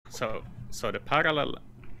So the parallel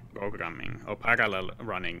programming or parallel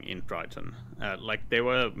running in Triton, like there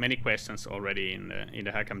were many questions already in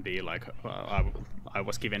the HackMD. Like I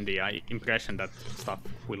was given the impression that stuff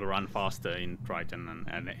will run faster in Triton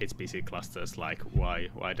and HPC clusters. Like why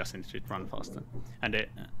doesn't it run faster?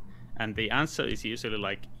 And the answer is usually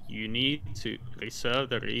like you need to reserve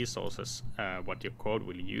the resources what your code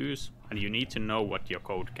will use, and you need to know what your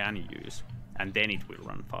code can use, and then it will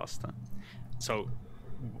run faster. So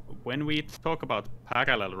when we talk about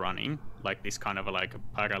parallel running, like this kind of like a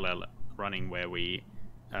parallel running where we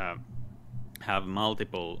have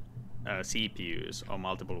multiple CPUs or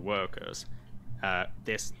multiple workers,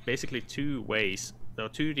 there's basically two ways. There are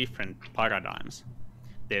two different paradigms.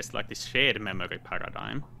 There's like this shared memory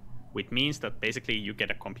paradigm, which means that basically you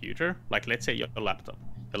get a computer, like let's say your laptop.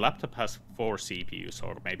 The laptop has 4 CPUs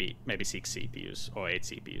or maybe 6 CPUs or 8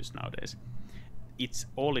 CPUs nowadays. It's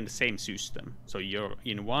all in the same system. So you're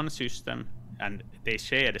in one system and they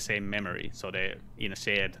share the same memory. So they're in a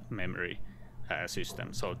shared memory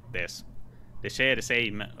system. So they share the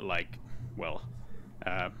same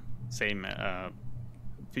same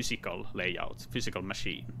physical layout, physical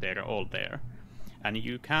machine. They're all there. And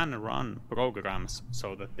you can run programs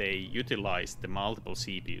so that they utilize the multiple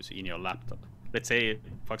CPUs in your laptop. Let's say,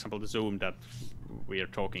 for example, the Zoom that we are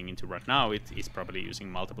talking into right now, it is probably using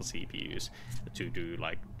multiple CPUs to do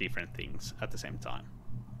like different things at the same time.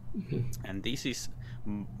 Mm-hmm. And this is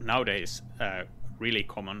nowadays really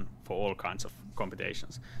common for all kinds of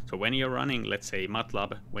computations. So when you're running, let's say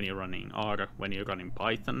MATLAB, when you're running R, when you're running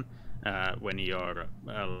Python, when you're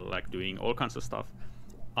like doing all kinds of stuff,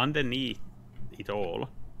 underneath it all,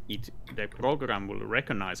 the program will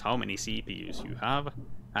recognize how many CPUs you have,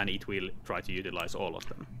 and it will try to utilize all of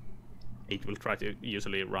them. It will try to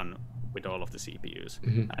usually run with all of the CPUs.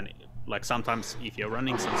 Mm-hmm. And like sometimes if you're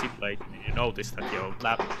running some simulation and you notice that your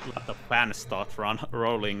laptop fans start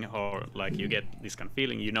rolling, or like you get this kind of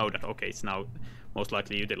feeling, you know that okay, it's now most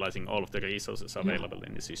likely utilizing all of the resources available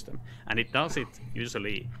in the system. And it does it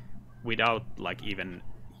usually without like even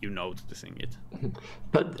you noticing it.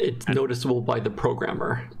 But it's noticeable by the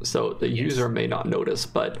programmer. So the user may not notice,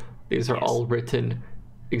 but these are all written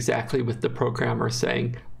exactly with the programmer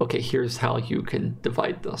saying, okay, here's how you can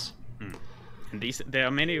divide this. And there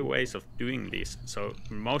are many ways of doing this. So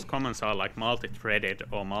most commons are like multi-threaded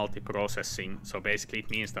or multi-processing. So basically it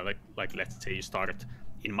means that like let's say you start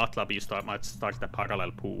in MATLAB, you might start a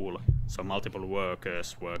parallel pool, so multiple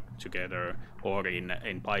workers work together, or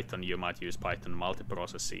in Python you might use Python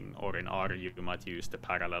multiprocessing, or in R you might use the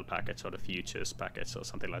parallel package or the futures package or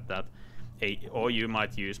something like that. Or you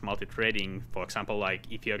might use multi-threading, for example, like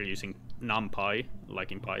if you're using NumPy,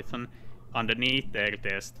 like in Python, underneath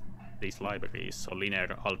there's these libraries, so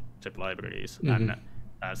linear algebra libraries, mm-hmm.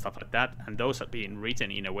 and stuff like that, and those have been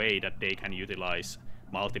written in a way that they can utilize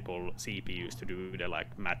multiple CPUs to do the like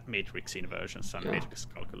matrix inversions and matrix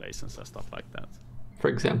calculations and stuff like that. For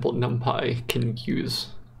example, NumPy can use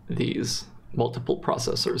these multiple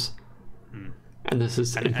processors, and this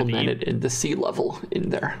is implemented in the C level in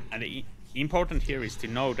there. And important here is to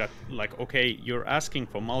know that, like, okay, you're asking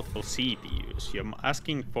for multiple CPUs, you're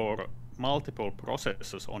asking for multiple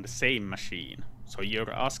processors on the same machine. So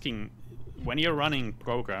you're asking, when you're running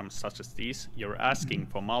programs such as these, you're asking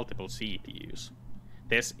for multiple CPUs.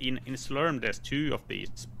 There's in Slurm, there's 2 of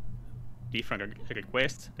these different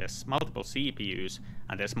requests. There's multiple CPUs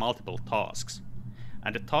and there's multiple tasks.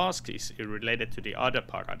 And the task is related to the other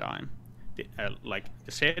paradigm. Like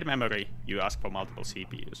the shared memory, you ask for multiple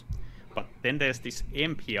CPUs. But then there's this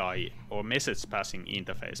MPI or message passing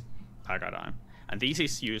interface paradigm. And this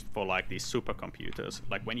is used for like these supercomputers.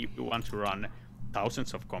 Like when you want to run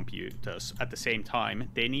thousands of computers at the same time,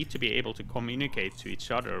 they need to be able to communicate to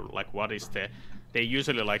each other. Like what is they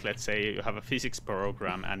usually, like, let's say you have a physics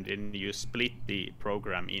program and then you split the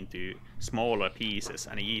program into smaller pieces,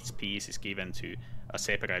 and each piece is given to a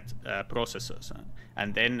separate processors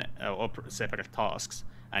and then or separate tasks,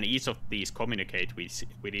 and each of these communicate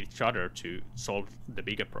with each other to solve the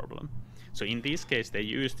bigger problem. So in this case they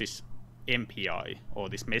use this MPI or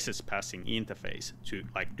this message passing interface to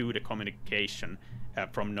like do the communication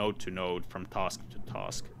from node to node, from task to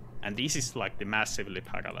task, and this is like the massively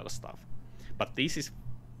parallel stuff. But this is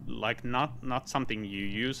like not something you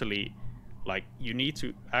usually, like, you need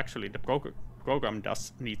to actually, the program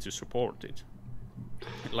does need to support it.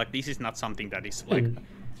 Like this is not something that is like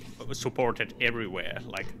supported everywhere.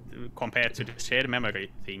 Like compared to the shared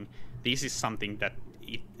memory thing, this is something that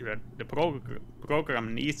the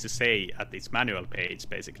program needs to say at its manual page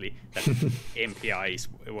basically that MPI is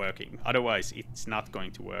working. Otherwise, it's not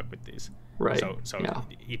going to work with this. Right. So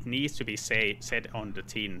it needs to be said on the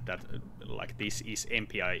tin that like this is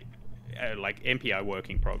MPI, like MPI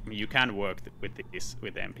working program. You can work with this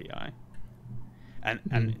with MPI.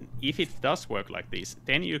 And if it does work like this,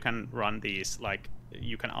 then you can run these, like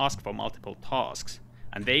you can ask for multiple tasks,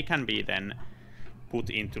 and they can be then put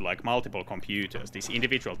into like multiple computers, these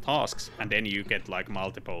individual tasks, and then you get like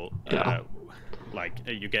multiple,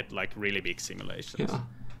 you get like really big simulations. Yeah.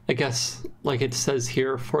 I guess, like it says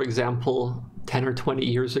here, for example, 10 or 20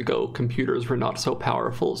 years ago, computers were not so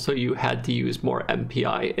powerful, so you had to use more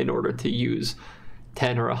MPI in order to use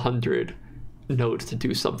 10 or 100 nodes to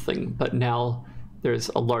do something. But now there's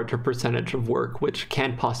a larger percentage of work which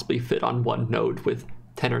can possibly fit on one node with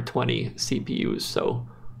 10 or 20 CPUs. So,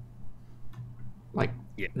 like,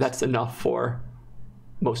 that's enough for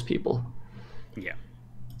most people. Yeah.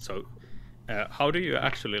 So, how do you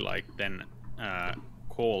actually like then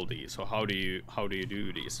call these, or how do you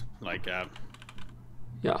do these? Like,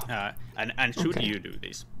 and should you do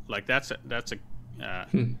this? Like, that's a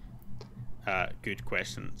good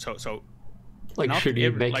question. So like, should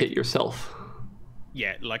you make it yourself?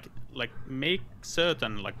 Yeah, like make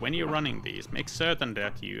certain, like when you're running these, make certain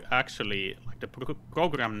that you actually, like the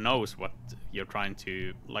program knows what you're trying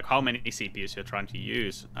to, like how many CPUs you're trying to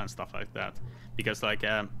use and stuff like that. Because like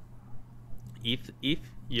if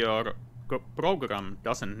your program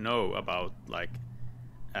doesn't know about like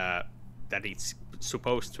that it's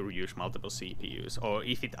supposed to use multiple CPUs, or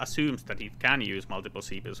if it assumes that it can use multiple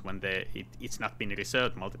CPUs when it's not been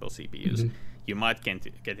reserved multiple CPUs, you might get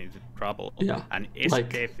into trouble. Yeah. And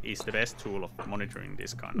SKF is the best tool of monitoring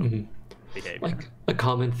this kind of behavior. Like a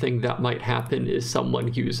common thing that might happen is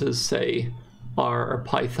someone uses, say, R or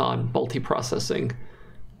Python multiprocessing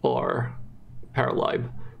or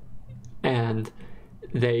Paralib, and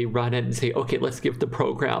they run it and say, okay, let's give the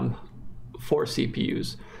program 4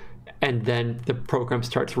 CPUs. And then the program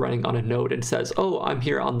starts running on a node and says, oh, I'm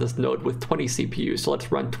here on this node with 20 CPUs, so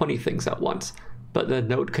let's run 20 things at once. But the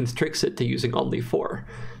node constricts it to using only 4.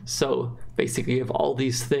 So basically you have all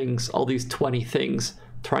these things, all these 20 things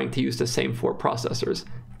trying to use the same 4 processors,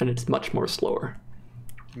 and it's much more slower.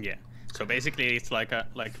 Yeah. So basically it's like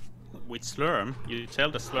with Slurm, you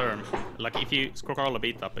tell the Slurm, like if you scroll a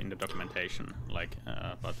bit up in the documentation, like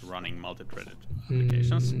about running multi-threaded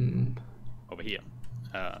applications, over here,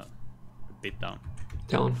 a bit down.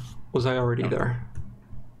 Down? Was I already there?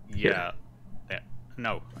 Yeah. There.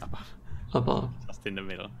 No, above. Above. Just in the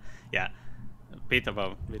middle. Yeah. A bit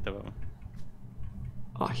above.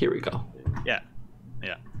 Ah, here we go. Yeah.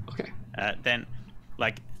 Okay. Then,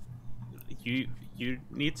 like, you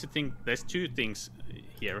need to think. There's 2 things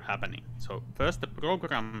here happening. So first, the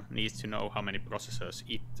program needs to know how many processors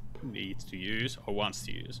it needs to use or wants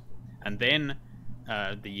to use, and then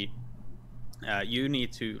you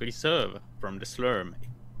need to reserve from the Slurm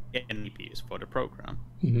NPUs for the program.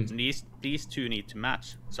 So these 2 need to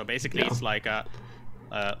match. So basically, it's like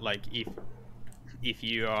like if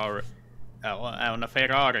you are on a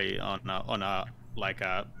Ferrari on a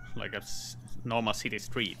normal city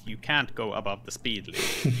street, you can't go above the speed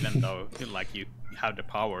limit, even though like you have the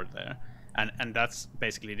power there. And that's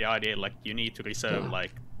basically the idea. Like you need to reserve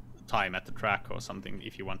like time at the track or something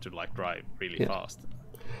if you want to like drive really fast.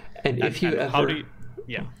 And if you ever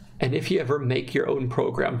And if you ever make your own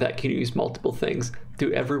program that can use multiple things,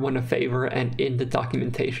 do everyone a favor and in the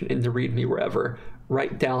documentation, in the README, wherever,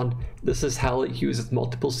 write down this is how it uses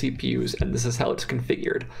multiple CPUs and this is how it's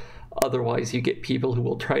configured. Otherwise, you get people who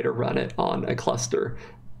will try to run it on a cluster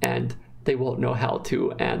and they won't know how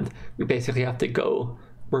to, and we basically have to go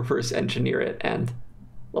reverse engineer it. And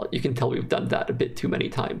well, you can tell we've done that a bit too many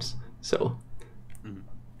times. So,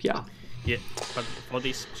 yeah. Yeah, but for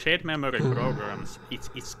these shared memory programs,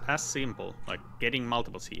 it's as simple like getting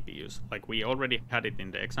multiple CPUs. Like we already had it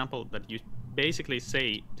in the example that you basically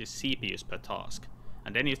say the CPUs per task,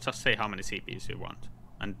 and then you just say how many CPUs you want,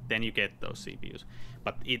 and then you get those CPUs.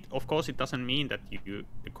 But of course it doesn't mean that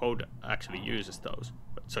the code actually uses those.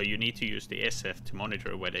 So you need to use the SF to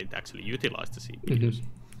monitor whether it actually utilizes the CPUs.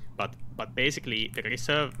 But basically the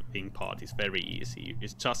reserving part is very easy.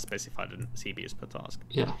 It's just specify the CPUs per task.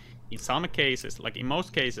 Yeah. In some cases, like in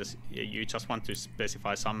most cases, you just want to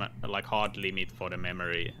specify some like hard limit for the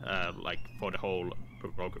memory, like for the whole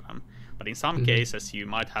program. But in some cases, you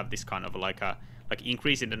might have this kind of like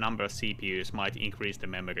increasing the number of CPUs might increase the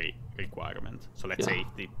memory requirement. So let's say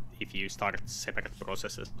if you start separate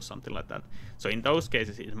processes or something like that. So in those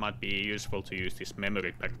cases, it might be useful to use this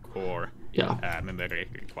memory per core memory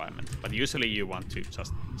requirement. But usually you want to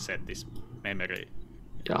just set this memory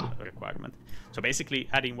requirement. So basically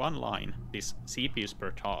adding one line, this CPUs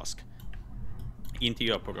per task, into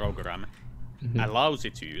your program allows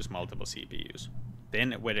it to use multiple CPUs.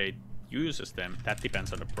 Then whether it uses them, that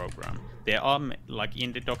depends on the program. There are, like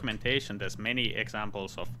in the documentation, there's many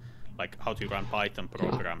examples of like how to run Python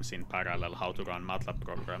programs in parallel, how to run MATLAB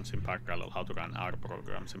programs in parallel, how to run R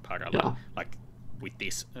programs in parallel, like with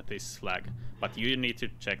this flag. But you need to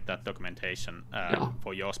check that documentation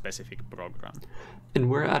for your specific program. And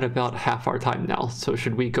we're at about half our time now, so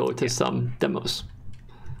should we go to some demos?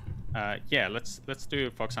 Yeah, let's do,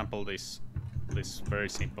 for example, this very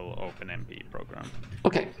simple OpenMP program.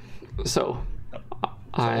 Okay, so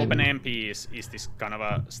OpenMP is this kind of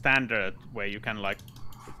a standard where you can, like,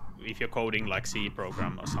 if you're coding like C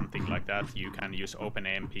program or something like that, you can use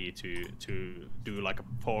OpenMP to do like a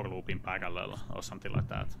for loop in parallel or something like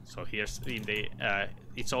that. So here's in the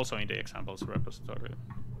it's also in the examples repository.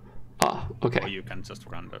 Okay. Or you can just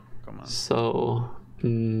run the command. So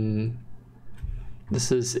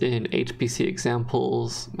this is in HPC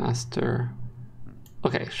examples master.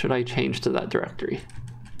 Okay, should I change to that directory?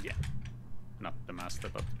 Yeah, not the master,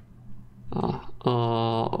 but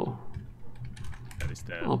that is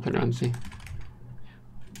the OpenMP.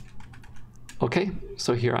 Okay,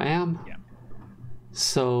 so here I am. Yeah.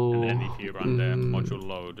 So and then if you run the module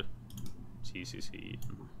load CCC.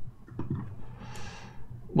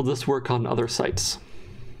 Will this work on other sites?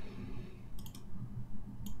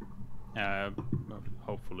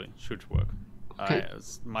 Hopefully, should work. Okay.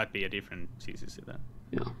 Might be a different CCC then.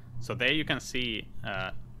 Yeah. So there you can see,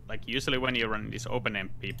 like usually when you run these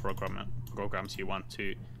OpenMP programs, you want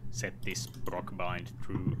to set this proc bind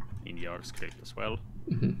true in your script as well.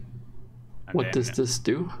 What does this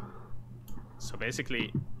do? So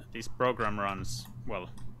basically, this program runs, well, it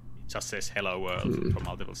just says hello world for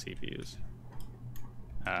multiple CPUs.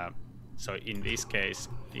 So in this case,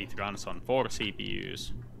 it runs on 4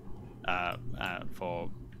 CPUs for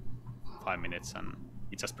 5 minutes, and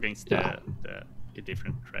it just prints the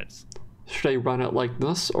different threads. Should I run it like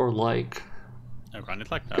this or like? Run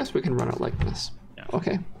it like that. I guess we can run it like this. Yeah.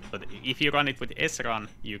 Okay. But if you run it with srun,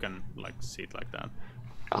 you can like see it like that.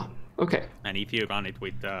 Okay. And if you run it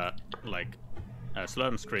with like a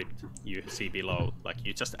Slurm script, you see below, like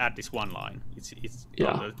you just add this one line. It's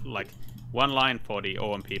like one line for the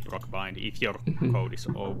OMP proc bind. If your code is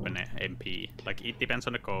OpenMP, like it depends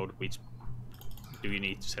on the code, which do you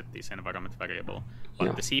need to set this environment variable.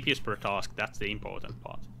 But the CPUs per task, that's the important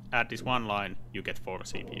part. Add this one line, you get 4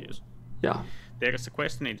 CPUs. Yeah. There is a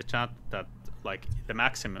question in the chat that like the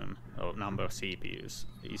maximum number of CPUs,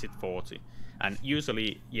 is it 40? And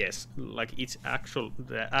usually, yes, like it's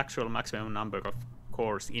the actual maximum number of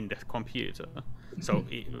cores in the computer. So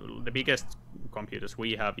the biggest computers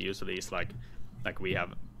we have usually is like we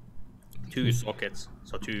have 2 sockets,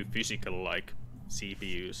 so 2 physical like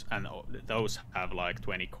CPUs, and those have like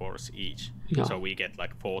 20 cores each. Yeah. So we get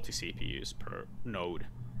like 40 CPUs per node.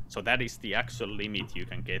 So that is the actual limit you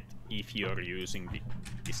can get if you're using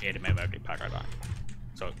this memory paradigm.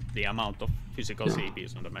 So the amount of physical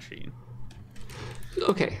CPUs on the machine.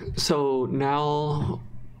 Okay, so now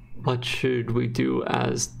what should we do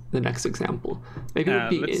as the next example? Maybe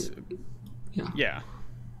it would be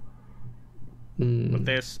But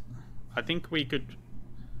there's, I think we could.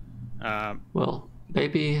 Well,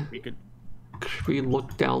 maybe we could. Should we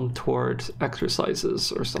look down toward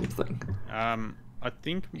exercises or something? I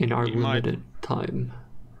think in our limited time.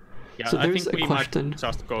 Yeah, so I think we question. Might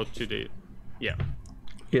just go to the. Yeah.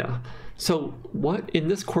 So what in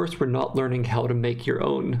this course we're not learning how to make your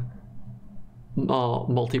own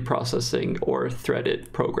multiprocessing or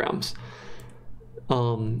threaded programs.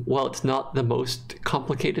 While it's not the most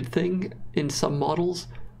complicated thing in some models,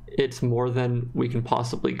 it's more than we can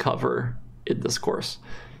possibly cover in this course.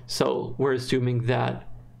 So we're assuming that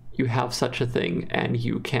you have such a thing and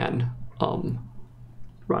you can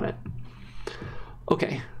run it.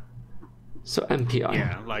 Okay. So MPI.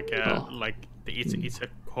 Yeah, like it's a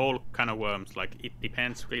whole kind of worms. Like it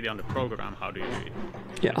depends really on the program. How do you do it?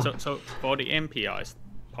 Yeah. So for the MPI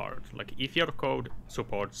part, like if your code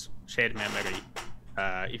supports shared memory,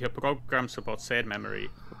 if your program supports shared memory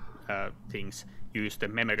things, use the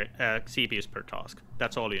memory CPUs per task.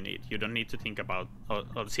 That's all you need. You don't need to think about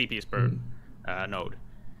CPUs per node.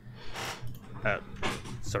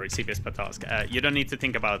 Sorry, CPUs per task. You don't need to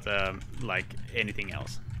think about like anything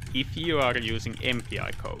else. If you are using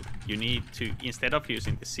MPI code, you need to, instead of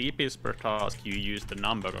using the CPUs per task, you use the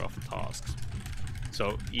number of tasks.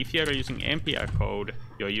 So if you're using MPI code,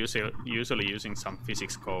 you're usually using some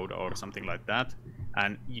physics code or something like that,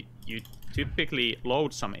 and you typically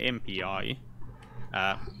load some MPI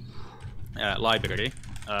library.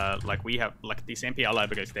 Like we have like these MPI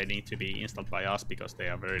libraries, they need to be installed by us because they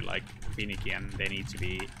are very like finicky and they need to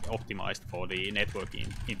be optimized for the networking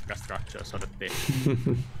infrastructure so that the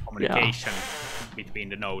communication between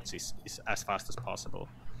the nodes is as fast as possible.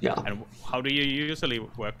 Yeah. And how do you usually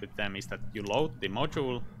work with them is that you load the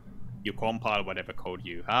module, you compile whatever code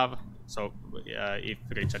you have. So if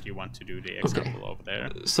Richard, you want to do the example over there.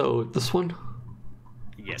 So this one?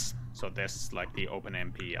 Yes. So there's like the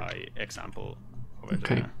OpenMPI example over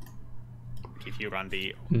there. If you run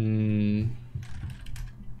the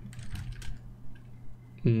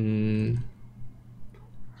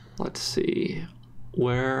let's see.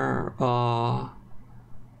 Where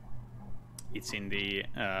it's in the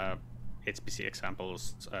HPC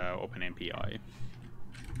examples OpenMPI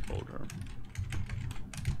folder.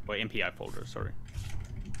 Or MPI folder, sorry.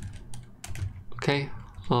 Okay.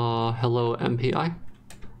 Hello MPI.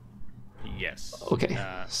 Yes. Okay,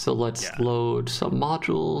 so let's load some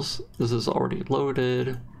modules. This is already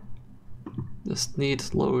loaded. This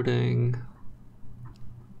needs loading.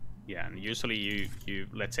 Yeah, and usually you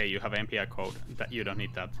let's say you have MPI code that you don't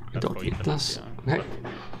need that. I don't need this. Okay.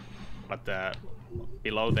 But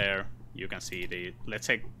below there you can see the, let's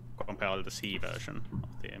say, compile the C version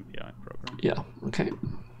of the MPI program. Yeah. Okay.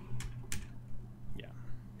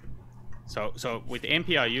 So with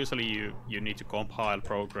MPI, usually you need to compile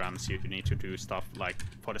programs, you need to do stuff like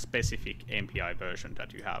for the specific MPI version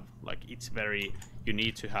that you have. Like you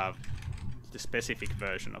need to have the specific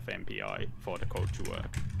version of MPI for the code to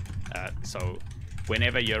work. So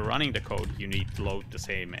whenever you're running the code, you need to load the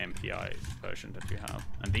same MPI version that you have.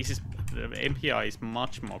 And the MPI is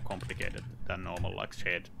much more complicated than normal like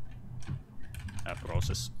shared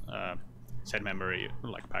process. Shared memory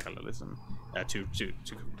like parallelism to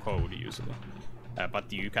code usually,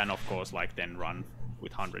 but you can of course like then run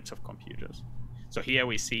with hundreds of computers. So here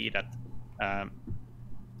we see that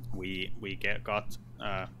we got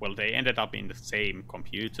well, they ended up in the same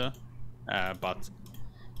computer, but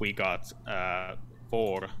we got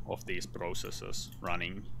 4 of these processes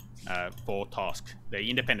running 4 tasks. They're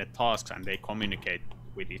independent tasks and they communicate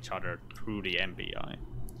with each other through the MPI.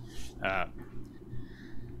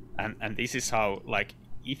 And this is how, like,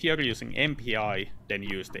 if you're using MPI, then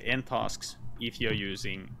use the N tasks. If you're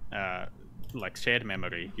using like shared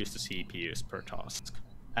memory, use the CPUs per task.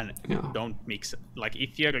 And don't mix, like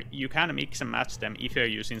if you can mix and match them if you're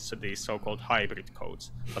using these so-called hybrid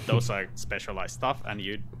codes, but those are specialized stuff, and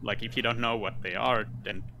you like if you don't know what they are,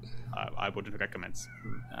 then I wouldn't recommend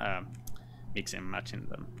mixing and matching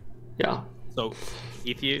them. Yeah. So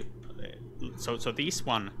if you so this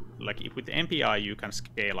one, like if with MPI you can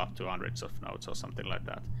scale up to hundreds of nodes or something like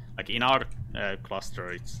that. Like in our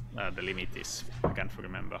cluster, it's the limit is, I can't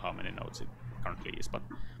remember how many nodes it currently is, but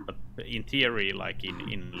in theory, like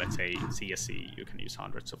in let's say CSC, you can use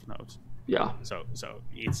hundreds of nodes. Yeah. So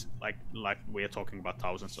it's like we're talking about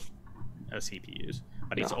thousands of CPUs,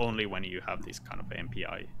 but it's only when you have this kind of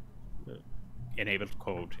MPI enabled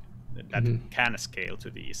code that can scale to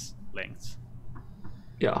these lengths.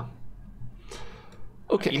 Yeah.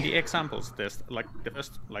 Okay. In the examples, there's like the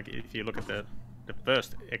first, like if you look at the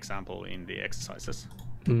first example in the exercises,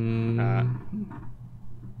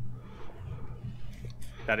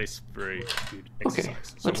 that is very good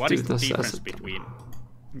exercise. So what is the difference between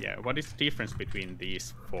what is the difference between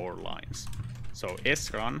these 4 lines? So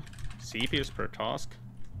srun, CPUs per task.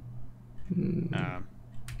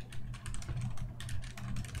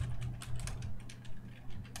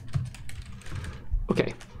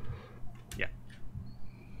 Okay. Yeah.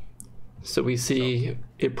 So we see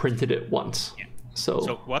it printed it once. Yeah.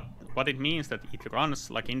 So what it means that it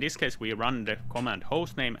runs, like in this case, we run the command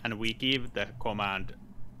hostname and we give the command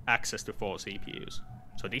access to 4 CPUs.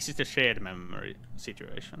 So this is the shared memory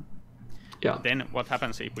situation. Yeah. Then what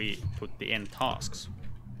happens if we put the N tasks?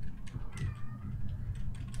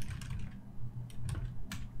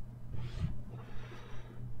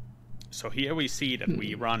 So here we see that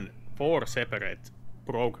we run 4 separate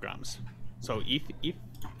programs. So if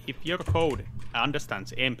your code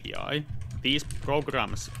understands MPI, these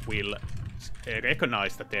programs will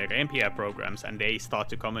recognize that they're MPI programs and they start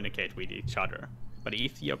to communicate with each other. But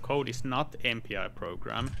if your code is not MPI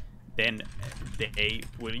program, then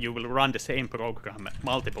you will run the same program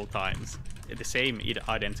multiple times, the same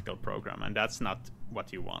identical program, and that's not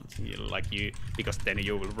what you want. Because then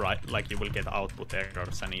you will you will get output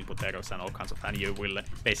errors and input errors and all kinds of, and you will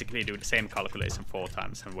basically do the same calculation 4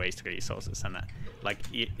 times and waste resources, and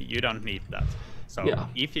you don't need that. So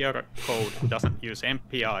if your code doesn't use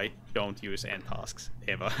MPI, don't use N tasks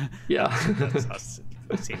ever. Yeah. That's as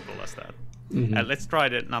simple as that. Let's try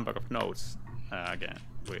the number of nodes again.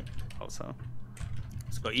 also.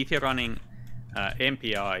 So if you're running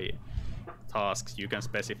MPI tasks, you can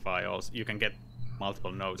specify also, you can get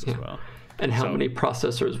multiple nodes as well. And how many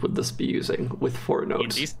processors would this be using with 4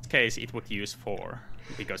 nodes? In this case, it would use 4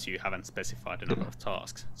 because you haven't specified the number of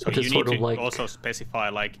tasks. So Which you is need to like... also specify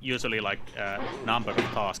usually number of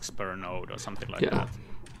tasks per node or something like that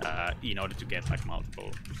in order to get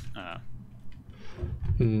multiple.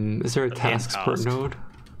 Is there a task per node?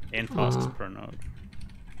 N tasks per node.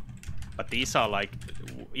 But these are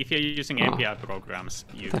if you're using MPI programs,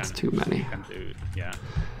 that's too many. You can do,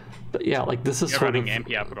 But yeah, this is if you're running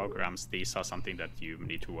MPI programs, these are something that you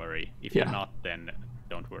need to worry. If you're not, then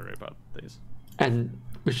don't worry about this. And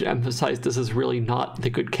we should emphasize this is really not the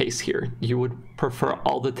good case here. You would prefer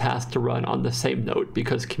all the tasks to run on the same node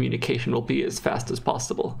because communication will be as fast as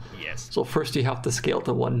possible. Yes. So first you have to scale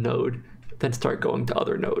to one node, then start going to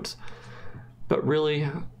other nodes. But really,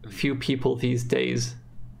 few people these days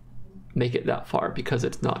make it that far because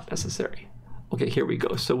it's not necessary. Okay, here we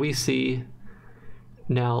go. So we see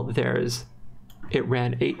now it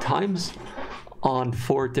ran 8 times on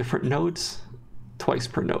 4 different nodes, twice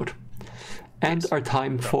per node. And our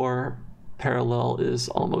time for parallel is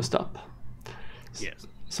almost up. Yes.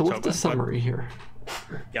 So what's the summary here?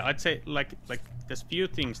 Yeah, I'd say there's few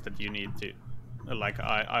things that you need to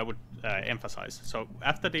I would emphasize. So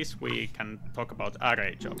after this we can talk about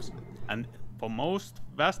array jobs, and for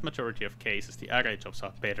vast majority of cases the array jobs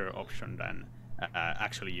are better option than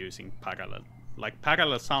actually using parallel.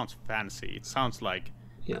 Parallel sounds fancy. It sounds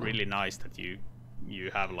really nice that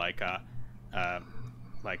you have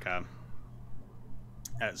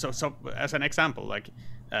so as an example,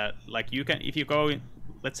 you can, if you go,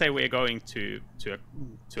 let's say we're going to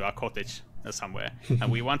a cottage somewhere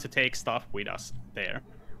and we want to take stuff with us there,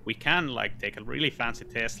 we can take a really fancy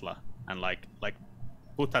Tesla and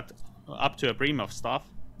put that up to a brim of stuff,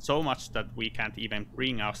 so much that we can't even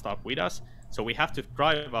bring our stuff with us. So we have to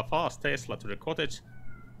drive a fast Tesla to the cottage,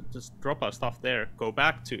 just drop our stuff there, go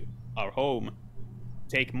back to our home,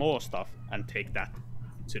 take more stuff and take that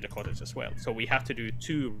to the cottage as well. So we have to do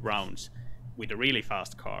 2 rounds with a really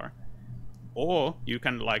fast car. Or you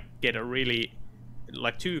can get a really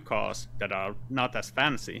 2 cars that are not as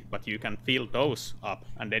fancy, but you can fill those up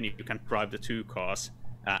and then you can drive the 2 cars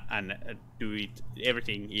and do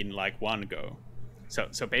everything in one go.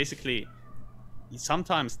 So basically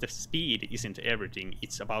sometimes the speed isn't everything.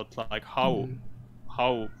 It's about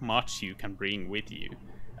how much you can bring with you.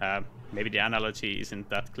 Maybe the analogy isn't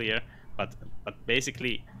that clear, but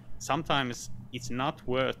basically sometimes it's not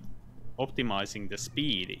worth optimizing the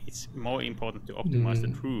speed. It's more important to optimize the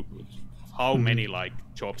throughput, how many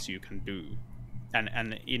jobs you can do.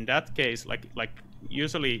 And in that case,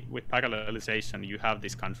 usually with parallelization you have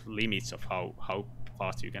this kind of limits of how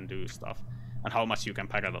fast you can do stuff and how much you can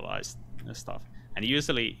parallelize stuff. And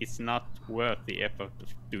usually it's not worth the effort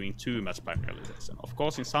of doing too much parallelization. Of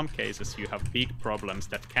course, in some cases you have big problems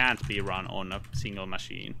that can't be run on a single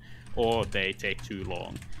machine, or they take too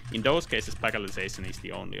long. In those cases, parallelization is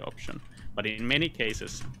the only option. But in many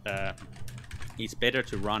cases, it's better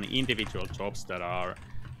to run individual jobs that are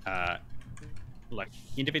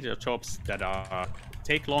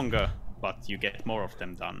take longer, but you get more of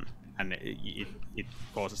them done, and it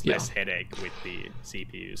causes less headache with the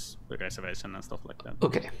CPU's reservation and stuff like that.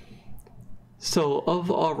 Okay. So of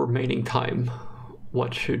our remaining time,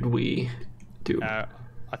 what should we do?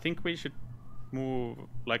 I think we should move.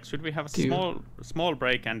 Should we have a small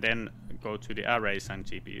break and then go to the arrays and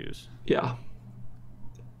GPUs? Yeah.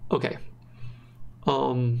 Okay.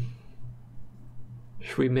 Should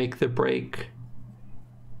we make the break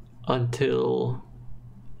until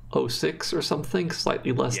 06 or something?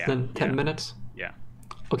 Slightly less than 10 minutes? Yeah.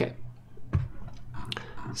 Okay.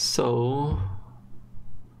 So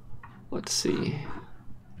let's see.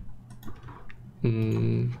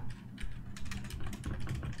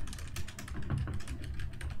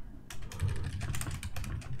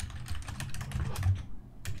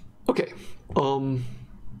 Okay.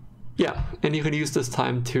 Yeah, and you can use this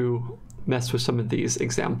time to mess with some of these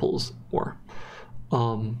examples more.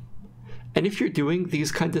 And if you're doing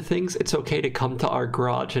these kinds of things, it's okay to come to our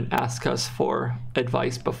garage and ask us for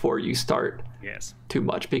advice before you start too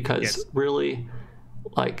much, because really,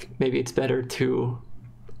 maybe it's better to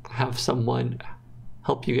have someone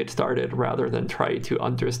help you get started rather than try to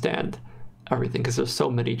understand everything, because there's so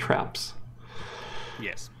many traps.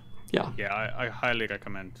 Yes. Yeah. Yeah, I highly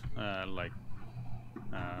recommend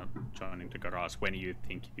joining the garage when you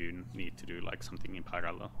think you need to do something in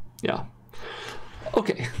parallel. Yeah.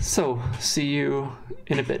 Okay, so see you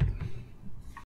in a bit.